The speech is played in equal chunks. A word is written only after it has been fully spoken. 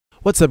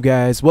What's up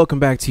guys, welcome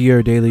back to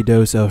your daily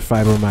dose of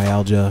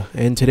fibromyalgia.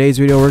 In today's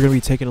video we're going to be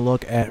taking a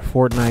look at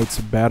Fortnite's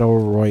Battle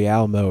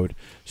Royale mode.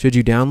 Should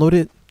you download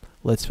it?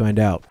 Let's find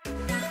out.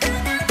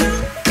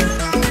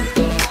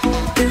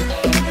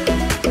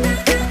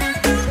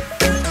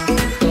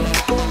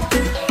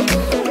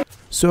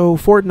 So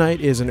Fortnite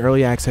is an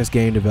early access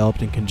game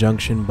developed in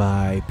conjunction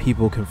by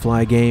People Can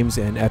Fly Games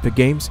and Epic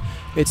Games.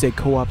 It's a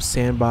co-op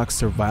sandbox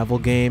survival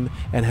game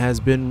and has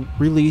been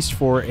released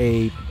for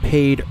a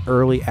paid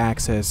early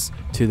access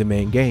to the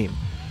main game.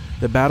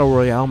 The Battle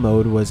Royale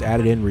mode was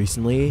added in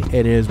recently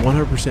and is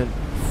 100%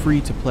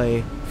 free to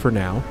play for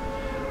now.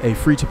 A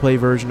free to play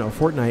version of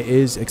Fortnite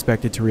is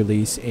expected to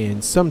release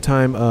in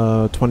sometime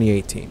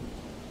 2018.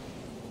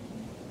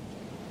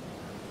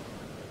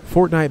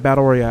 Fortnite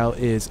Battle Royale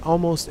is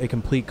almost a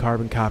complete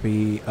carbon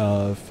copy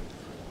of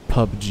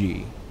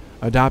PUBG.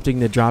 Adopting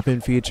the drop-in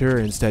feature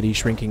and steady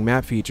shrinking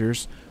map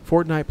features,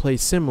 Fortnite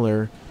plays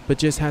similar, but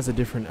just has a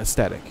different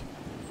aesthetic.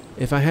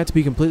 If I had to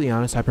be completely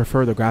honest, I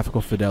prefer the graphical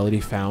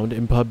fidelity found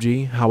in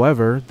PUBG.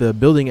 However, the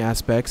building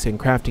aspects and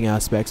crafting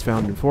aspects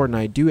found in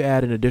Fortnite do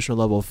add an additional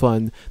level of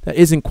fun that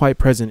isn't quite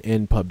present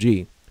in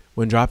PUBG.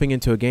 When dropping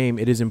into a game,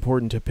 it is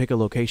important to pick a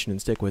location and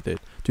stick with it.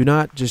 Do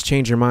not just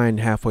change your mind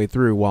halfway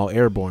through while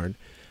airborne.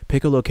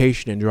 Pick a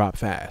location and drop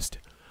fast.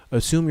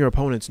 Assume your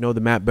opponents know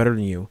the map better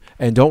than you,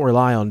 and don't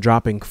rely on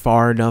dropping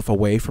far enough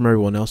away from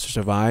everyone else to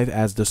survive,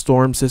 as the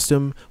storm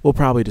system will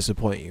probably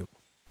disappoint you.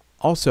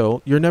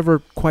 Also, you're never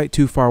quite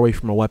too far away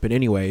from a weapon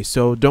anyway,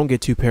 so don't get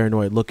too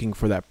paranoid looking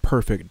for that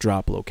perfect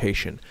drop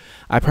location.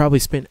 I probably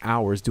spent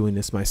hours doing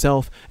this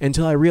myself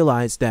until I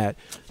realized that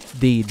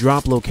the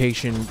drop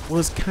location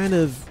was kind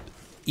of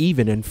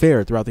even and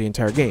fair throughout the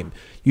entire game.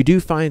 You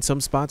do find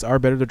some spots are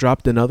better to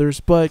drop than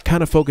others, but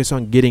kind of focus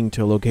on getting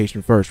to a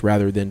location first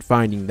rather than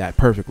finding that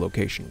perfect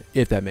location,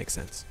 if that makes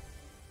sense.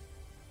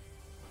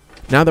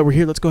 Now that we're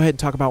here, let's go ahead and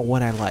talk about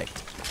what I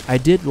liked. I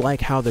did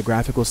like how the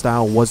graphical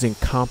style wasn't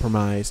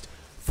compromised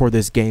for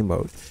this game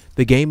mode.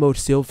 The game mode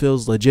still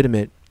feels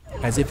legitimate,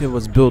 as if it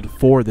was built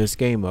for this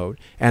game mode.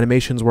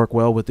 Animations work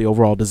well with the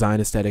overall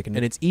design aesthetic, and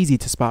it's easy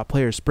to spot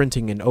players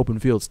sprinting in open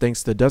fields thanks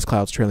to the dust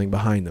clouds trailing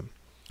behind them.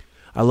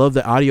 I love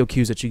the audio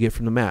cues that you get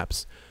from the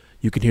maps.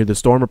 You can hear the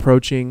storm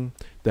approaching,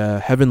 the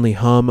heavenly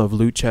hum of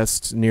loot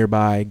chests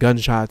nearby,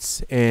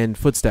 gunshots, and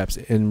footsteps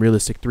in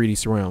realistic 3D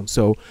surround.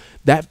 So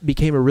that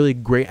became a really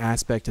great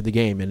aspect of the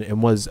game,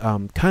 and was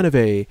kind of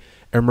a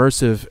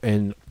immersive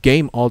and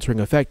game-altering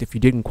effect if you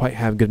didn't quite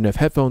have good enough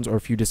headphones, or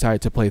if you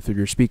decided to play through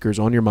your speakers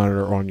on your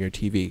monitor or on your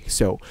TV.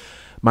 So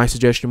my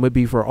suggestion would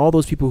be for all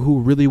those people who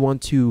really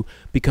want to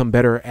become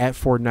better at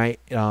Fortnite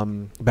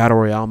Battle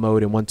Royale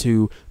mode and want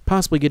to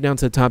possibly get down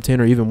to the top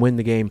 10 or even win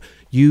the game,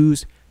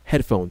 use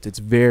headphones. It's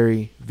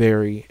very,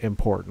 very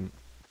important.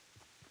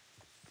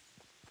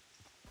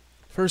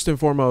 First and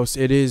foremost,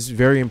 it is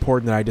very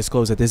important that I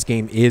disclose that this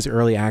game is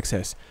early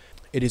access.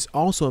 It is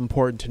also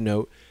important to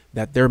note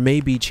that there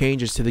may be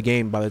changes to the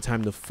game by the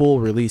time the full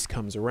release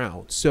comes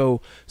around. So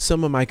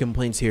some of my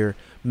complaints here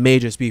may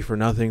just be for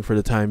nothing for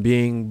the time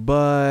being,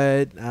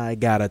 but I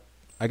gotta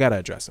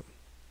address them.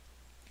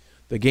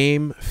 The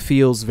game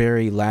feels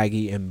very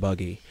laggy and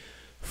buggy.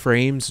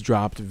 Frames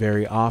dropped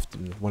very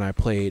often when I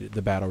played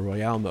the Battle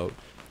Royale mode.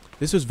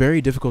 This was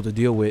very difficult to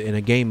deal with in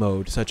a game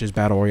mode such as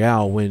Battle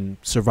Royale when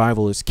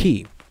survival is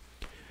key.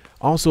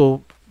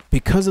 Also,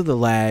 because of the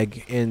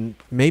lag, and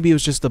maybe it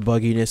was just the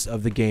bugginess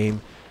of the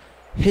game,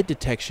 hit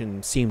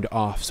detection seemed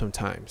off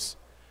sometimes.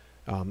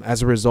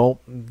 As a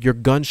result, your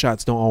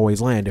gunshots don't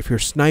always land. If you're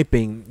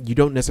sniping, you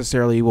don't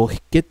necessarily you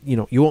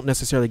won't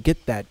necessarily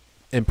get that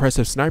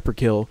impressive sniper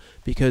kill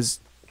because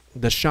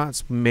the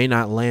shots may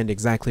not land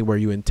exactly where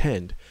you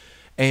intend.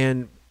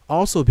 And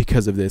also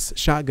because of this,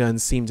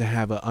 shotguns seem to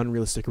have an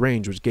unrealistic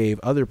range, which gave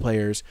other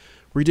players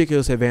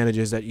ridiculous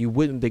advantages that you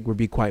wouldn't think would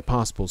be quite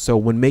possible. So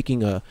when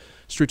making a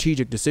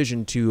strategic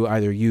decision to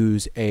either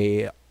use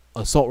a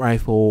assault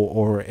rifle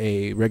or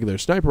a regular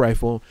sniper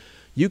rifle,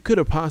 you could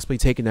have possibly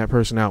taken that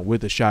person out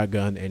with a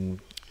shotgun and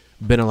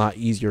been a lot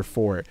easier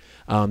for it.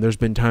 There's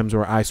been times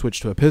where I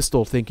switched to a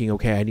pistol thinking,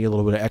 okay, I need a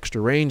little bit of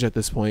extra range at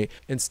this point,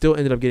 and still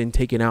ended up getting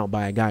taken out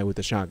by a guy with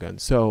a shotgun.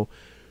 So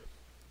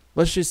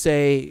let's just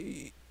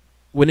say,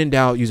 when in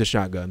doubt, use a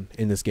shotgun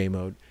in this game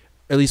mode,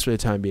 at least for the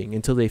time being,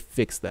 until they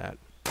fix that.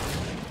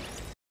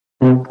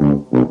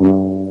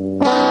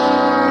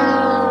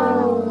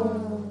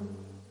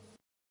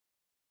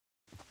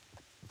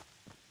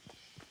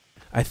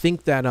 I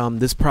think that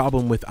this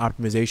problem with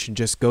optimization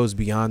just goes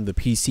beyond the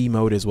PC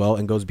mode as well,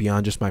 and goes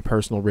beyond just my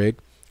personal rig.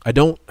 I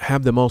don't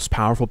have the most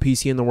powerful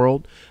PC in the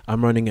world.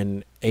 I'm running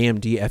an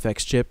AMD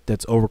FX chip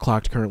that's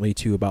overclocked currently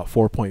to about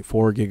 4.4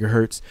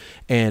 gigahertz,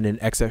 and an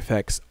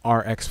XFX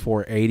RX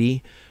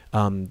 480,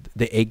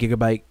 the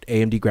 8GB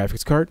AMD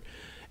graphics card.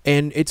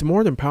 And it's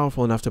more than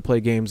powerful enough to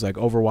play games like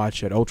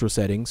Overwatch at ultra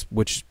settings,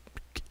 which,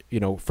 you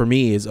know, for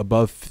me is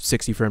above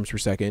 60 frames per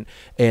second.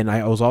 And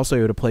I was also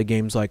able to play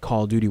games like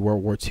Call of Duty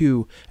World War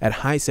II at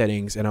high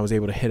settings, and I was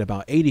able to hit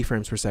about 80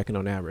 frames per second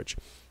on average.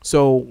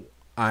 So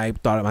I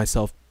thought of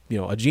myself, you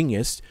know, a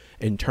genius,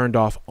 and turned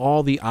off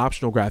all the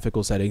optional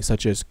graphical settings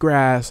such as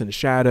grass and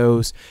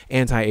shadows,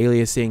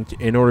 anti-aliasing,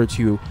 in order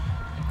to,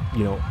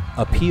 you know,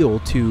 appeal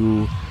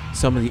to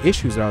some of the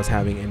issues that I was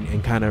having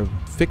and kind of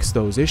fix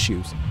those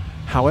issues.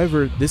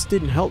 However, this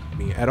didn't help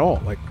me at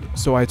all.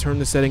 So I turned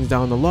the settings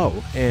down to low,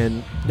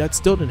 and that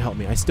still didn't help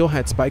me. I still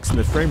had spikes in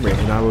the frame rate,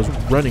 and I was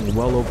running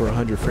well over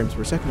 100 frames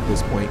per second at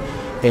this point,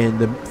 and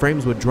the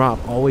frames would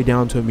drop all the way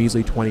down to a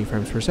measly 20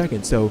 frames per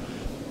second. So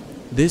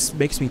this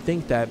makes me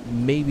think that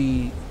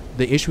maybe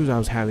the issues I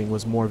was having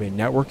was more of a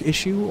network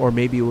issue, or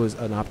maybe it was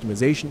an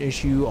optimization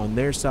issue on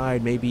their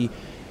side. Maybe,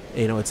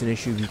 you know, it's an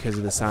issue because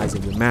of the size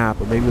of the map,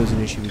 or maybe it was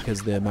an issue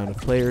because of the amount of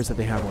players that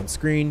they have on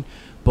screen.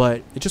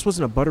 But it just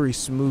wasn't a buttery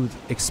smooth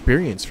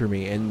experience for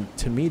me, and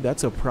to me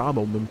that's a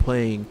problem when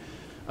playing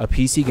a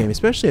PC game,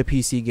 especially a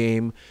PC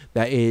game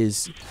that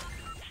is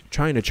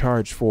trying to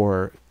charge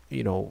for,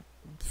 you know,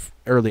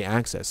 early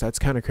access. That's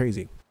kind of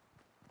crazy.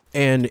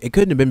 And it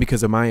couldn't have been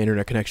because of my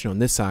internet connection on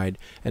this side,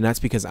 and that's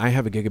because I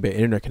have a gigabit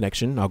internet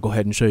connection. I'll go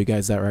ahead and show you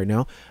guys that right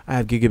now. I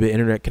have gigabit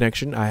internet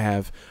connection. I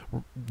have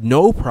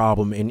no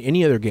problem in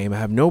any other game. I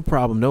have no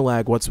problem, no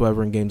lag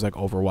whatsoever in games like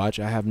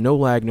Overwatch. I have no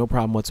lag, no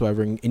problem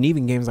whatsoever in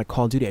even games like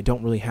Call of Duty. I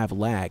don't really have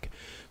lag.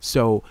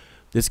 So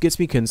this gets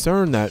me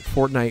concerned that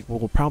Fortnite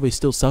will probably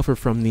still suffer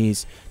from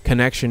these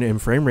connection and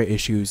frame rate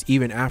issues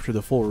even after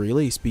the full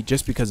release,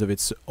 just because of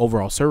its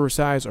overall server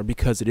size, or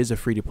because it is a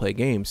free-to-play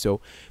game.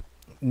 So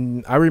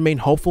I remain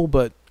hopeful,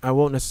 but I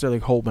won't necessarily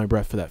hold my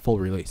breath for that full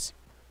release.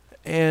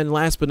 And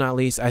last but not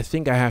least, I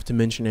think I have to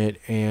mention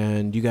it,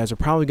 and you guys are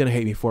probably going to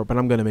hate me for it, but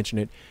I'm going to mention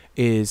it,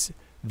 is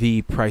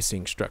the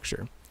pricing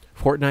structure.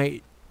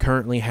 Fortnite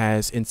currently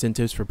has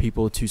incentives for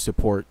people to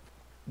support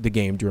the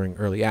game during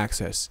early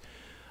access.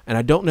 And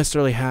I don't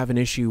necessarily have an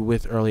issue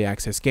with early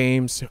access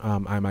games.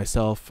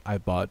 I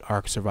bought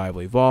Ark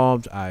Survival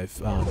Evolved.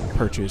 I've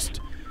purchased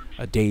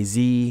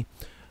DayZ.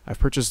 I've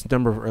purchased a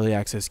number of early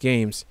access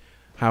games.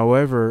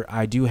 However,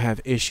 I do have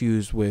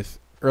issues with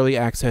early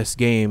access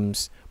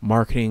games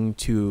marketing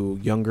to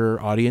younger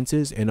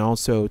audiences, and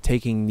also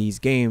taking these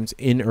games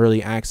in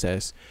early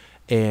access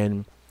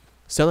and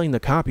selling the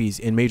copies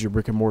in major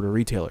brick and mortar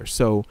retailers.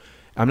 So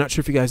I'm not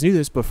sure if you guys knew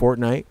this, but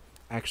Fortnite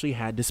actually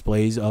had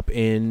displays up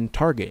in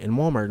Target and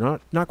Walmart.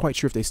 Not quite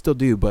sure if they still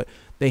do, but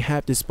they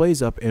have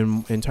displays up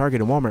in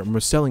Target and Walmart, and were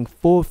selling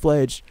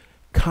full-fledged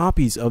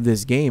copies of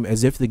this game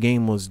as if the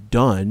game was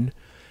done.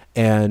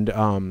 And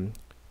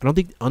I don't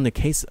think on the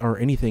case or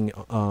anything,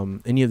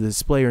 any of the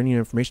display or any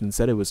information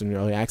said it was in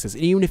early access.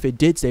 And even if it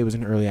did say it was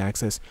in early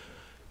access,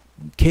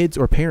 kids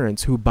or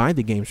parents who buy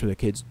the games for their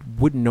kids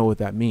wouldn't know what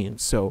that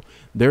means. So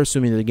they're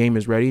assuming that the game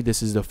is ready.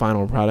 This is the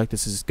final product.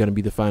 This is going to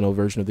be the final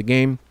version of the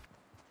game.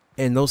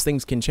 And those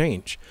things can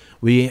change.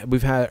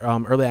 We've had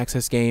early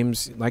access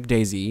games like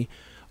DayZ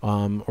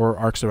or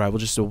Ark Survival,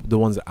 just the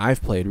ones that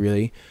I've played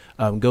really,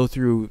 go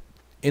through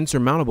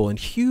insurmountable and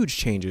huge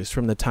changes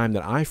from the time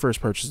that I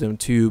first purchased them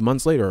to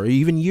months later, or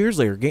even years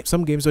later.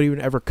 Some games don't even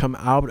ever come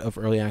out of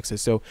early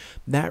access. So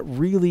that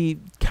really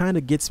kind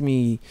of gets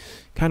me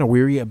kind of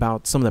weary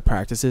about some of the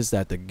practices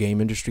that the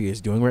game industry is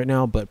doing right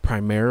now, but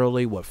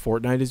primarily what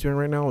Fortnite is doing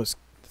right now is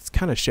it's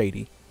kind of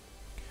shady.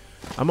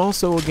 I'm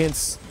also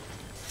against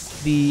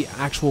the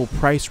actual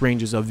price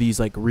ranges of these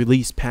like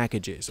release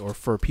packages, or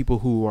for people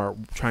who are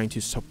trying to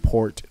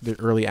support the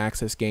early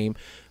access game.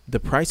 The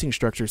pricing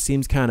structure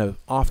seems kind of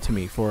off to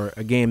me for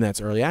a game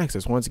that's early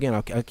access. Once again,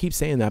 I'll keep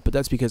saying that, but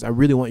that's because I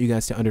really want you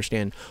guys to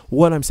understand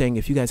what I'm saying.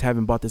 If you guys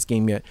haven't bought this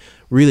game yet,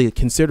 really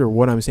consider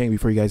what I'm saying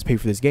before you guys pay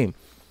for this game.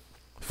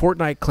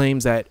 Fortnite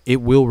claims that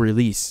it will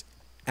release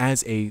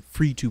as a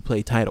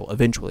free-to-play title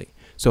eventually.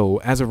 So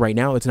as of right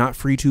now, it's not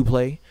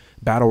free-to-play.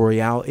 Battle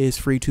Royale is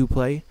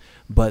free-to-play,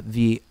 but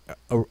the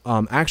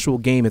actual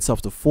game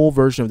itself, the full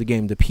version of the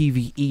game, the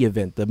PvE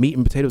event, the meat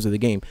and potatoes of the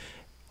game,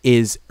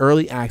 is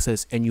early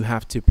access, and you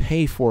have to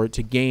pay for it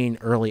to gain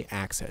early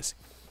access.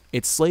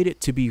 It's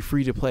slated to be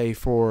free to play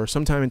for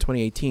sometime in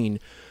 2018,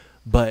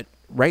 but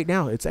right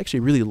now it's actually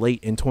really late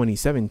in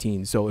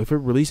 2017. So if it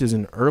releases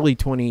in early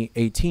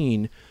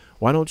 2018,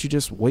 why don't you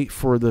just wait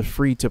for the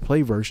free to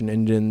play version,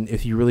 and then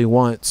if you really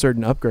want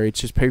certain upgrades,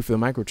 just pay for the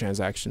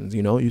microtransactions.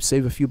 You know, you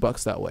save a few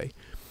bucks that way.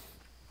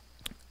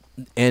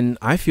 And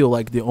I feel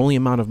like the only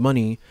amount of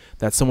money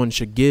that someone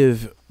should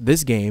give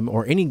this game,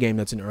 or any game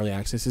that's in early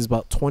access, is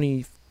about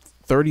 20,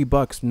 30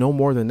 bucks, no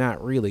more than that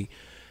really.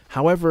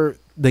 However,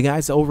 the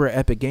guys over at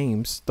Epic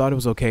Games thought it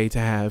was okay to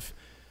have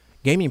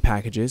gaming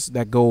packages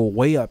that go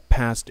way up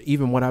past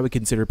even what I would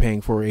consider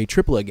paying for a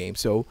AAA game.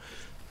 So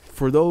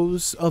for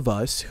those of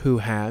us who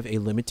have a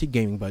limited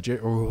gaming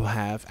budget, or who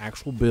have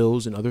actual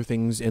bills and other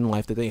things in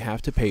life that they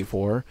have to pay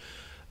for,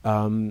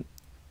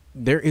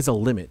 there is a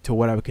limit to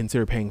what I would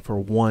consider paying for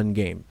one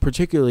game,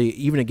 particularly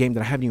even a game that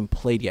I haven't even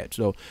played yet.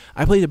 So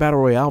I played the Battle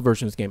Royale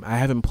version of this game. I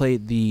haven't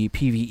played the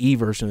PvE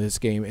version of this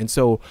game, and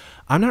so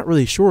I'm not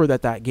really sure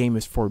that that game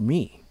is for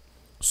me.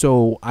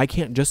 So I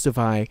can't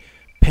justify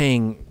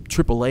paying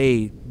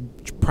AAA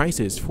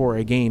prices for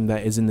a game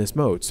that is in this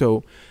mode.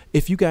 So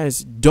if you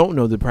guys don't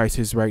know the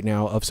prices right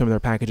now of some of their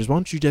packages, why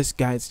don't you just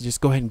go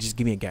ahead and just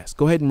give me a guess.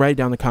 Go ahead and write it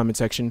down in the comment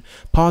section.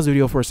 Pause the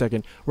video for a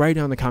second. Write it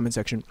down in the comment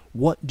section.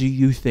 What do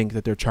you think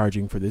that they're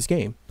charging for this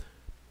game?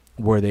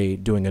 Were they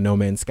doing a No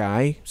Man's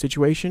Sky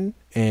situation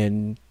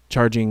and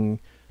charging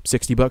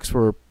 $60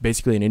 for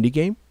basically an indie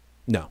game?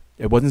 No,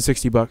 it wasn't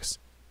 $60.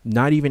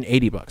 Not even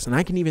 $80. And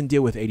I can even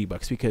deal with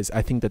 $80 because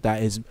I think that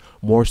that is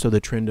more so the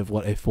trend of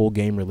what a full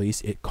game release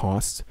it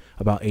costs,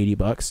 about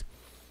 $80.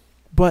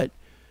 But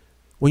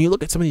when you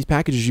look at some of these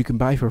packages you can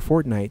buy for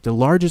Fortnite, the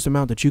largest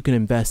amount that you can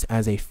invest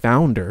as a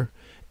founder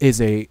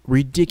is a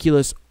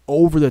ridiculous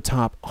over the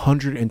top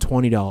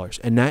 $120.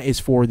 And that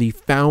is for the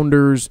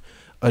Founders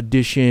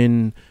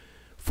Edition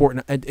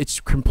Fortnite.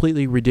 It's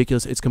completely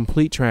ridiculous. It's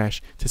complete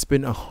trash to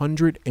spend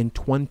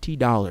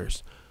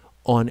 $120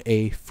 on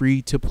a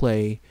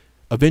free-to-play,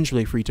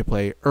 eventually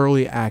free-to-play,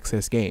 early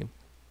access game.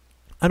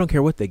 I don't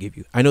care what they give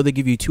you. I know they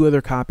give you 2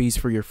 other copies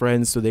for your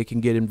friends so they can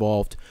get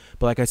involved.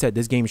 But like I said,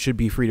 this game should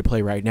be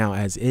free-to-play right now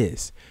as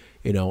is.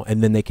 You know,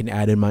 and then they can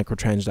add in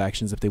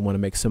microtransactions if they want to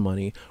make some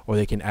money, or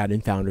they can add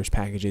in founders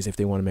packages if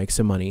they want to make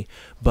some money.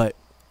 But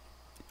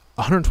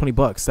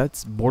 $120,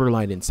 that's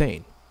borderline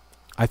insane.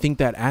 I think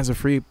that as a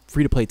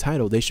free-to-play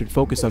title, they should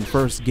focus on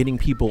first getting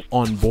people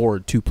on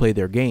board to play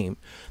their game.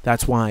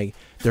 That's why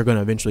they're going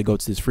to eventually go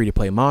to this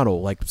free-to-play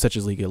model, like such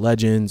as League of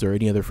Legends or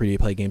any other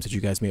free-to-play games that you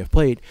guys may have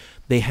played.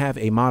 They have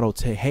a model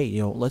to, hey,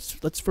 you know,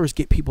 let's first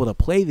get people to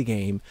play the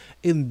game,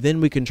 and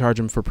then we can charge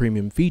them for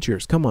premium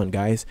features. Come on,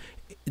 guys.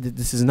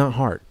 This is not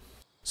hard.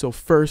 So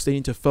first, they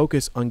need to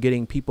focus on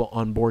getting people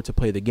on board to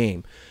play the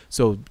game.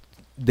 So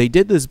they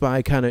did this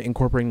by kind of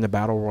incorporating the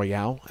Battle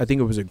Royale. I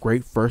think it was a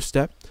great first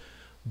step.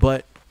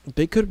 But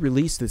they could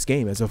release this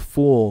game as a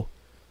full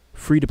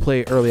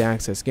free-to-play early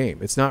access game.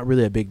 It's not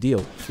really a big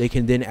deal. They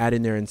can then add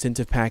in their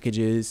incentive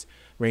packages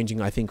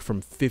ranging, I think,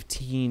 from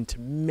 $15 to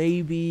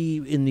maybe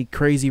in the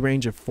crazy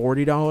range of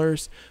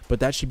 $40. But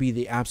that should be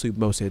the absolute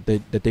most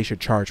that they should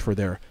charge for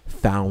their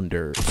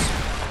founders.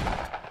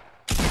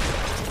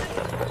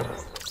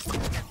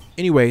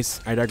 Anyways,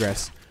 I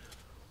digress.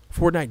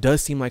 Fortnite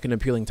does seem like an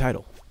appealing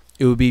title.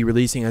 It would be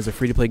releasing as a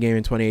free-to-play game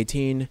in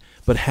 2018,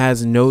 but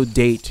has no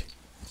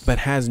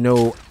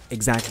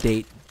exact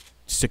date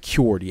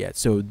secured yet.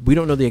 So we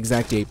don't know the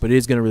exact date, but it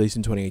is going to release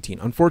in 2018,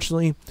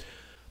 unfortunately.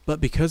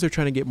 But because they're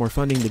trying to get more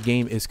funding, the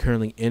game is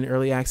currently in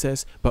early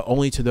access, but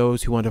only to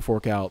those who want to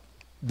fork out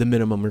the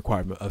minimum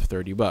requirement of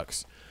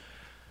 $30.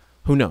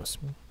 Who knows?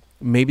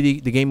 Maybe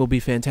the game will be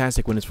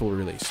fantastic when it's fully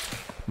released.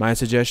 My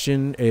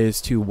suggestion is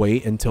to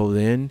wait until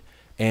then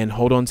and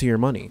hold on to your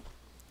money.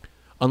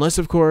 Unless,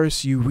 of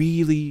course, you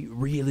really,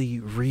 really,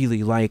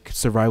 really like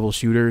survival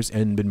shooters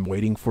and been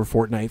waiting for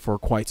Fortnite for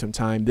quite some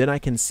time, then I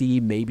can see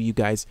maybe you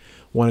guys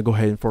want to go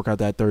ahead and fork out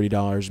that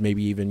 $30,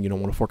 maybe even, you know,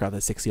 want to fork out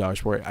that $60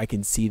 for it. I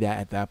can see that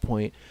at that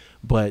point.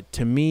 But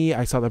to me,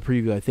 I saw the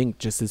preview, I think,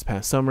 just this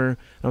past summer, and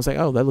I was like,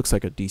 oh, that looks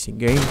like a decent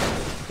game.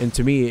 And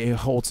to me, it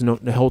holds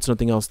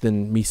nothing else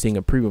than me seeing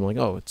a preview. I'm like,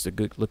 oh, it's a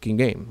good-looking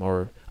game,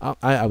 or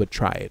I would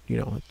try it. You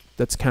know,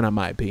 that's kind of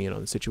my opinion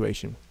on the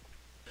situation.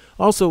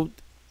 Also,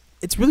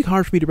 it's really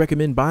hard for me to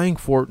recommend buying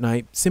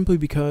Fortnite simply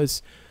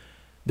because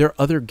there are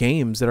other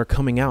games that are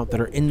coming out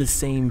that are in the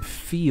same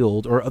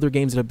field, or other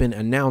games that have been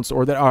announced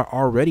or that are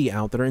already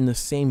out that are in the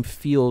same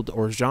field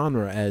or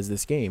genre as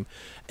this game.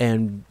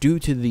 And due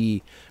to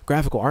the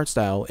graphical art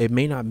style, it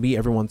may not be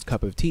everyone's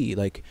cup of tea.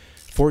 Like,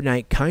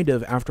 Fortnite kind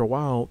of, after a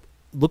while,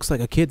 looks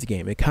like a kid's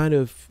game. It kind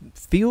of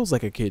feels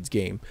like a kid's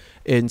game,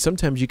 and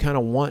sometimes you kind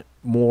of want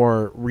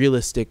more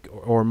realistic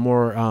or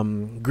more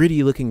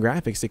gritty looking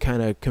graphics to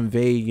kind of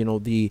convey, you know,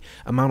 the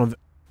amount of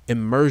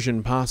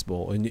immersion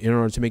possible in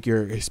order to make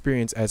your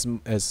experience as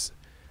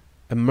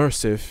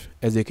immersive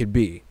as it could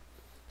be.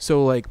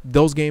 So like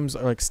those games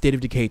are like State of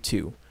Decay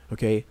 2.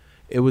 Okay,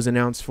 it was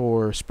announced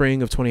for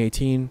spring of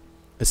 2018.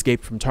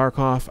 Escape from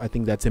Tarkov, I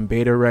think that's in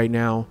beta right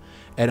now,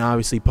 and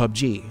obviously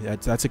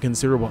PUBG. That's a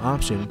considerable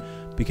option,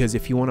 because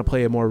if you want to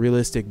play a more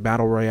realistic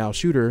battle royale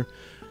shooter,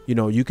 you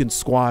know, you can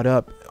squad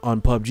up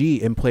on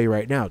PUBG and play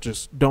right now.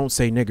 Just don't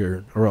say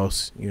nigger, or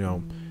else, you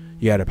know,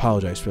 you gotta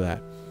apologize for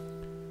that.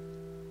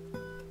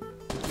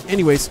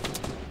 Anyways,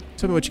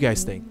 tell me what you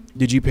guys think.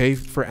 Did you pay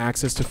for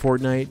access to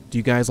Fortnite? Do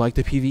you guys like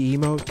the PvE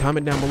mode?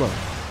 Comment down below.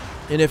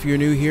 And if you're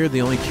new here,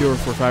 the only cure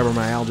for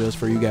fibromyalgia is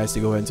for you guys to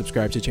go ahead and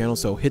subscribe to the channel.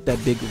 So hit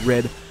that big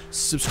red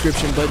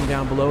subscription button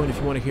down below. And if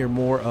you want to hear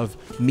more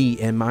of me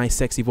and my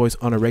sexy voice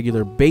on a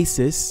regular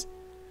basis,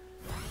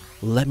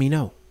 let me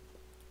know.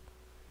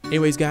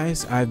 Anyways,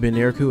 guys, I've been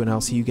Neriku, and I'll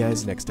see you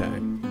guys next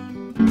time.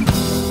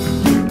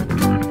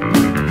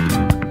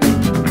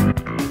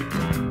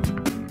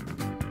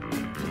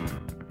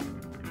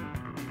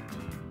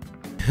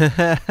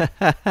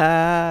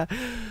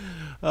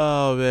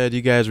 Oh man,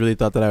 you guys really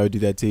thought that I would do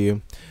that to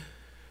you.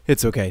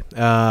 It's okay.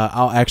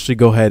 I'll actually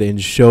go ahead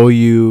and show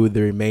you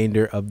the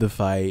remainder of the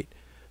fight,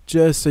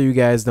 just so you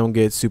guys don't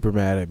get super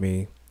mad at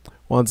me.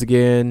 Once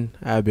again,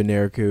 I've been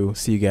Neriku.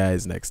 See you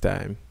guys next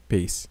time.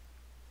 Peace.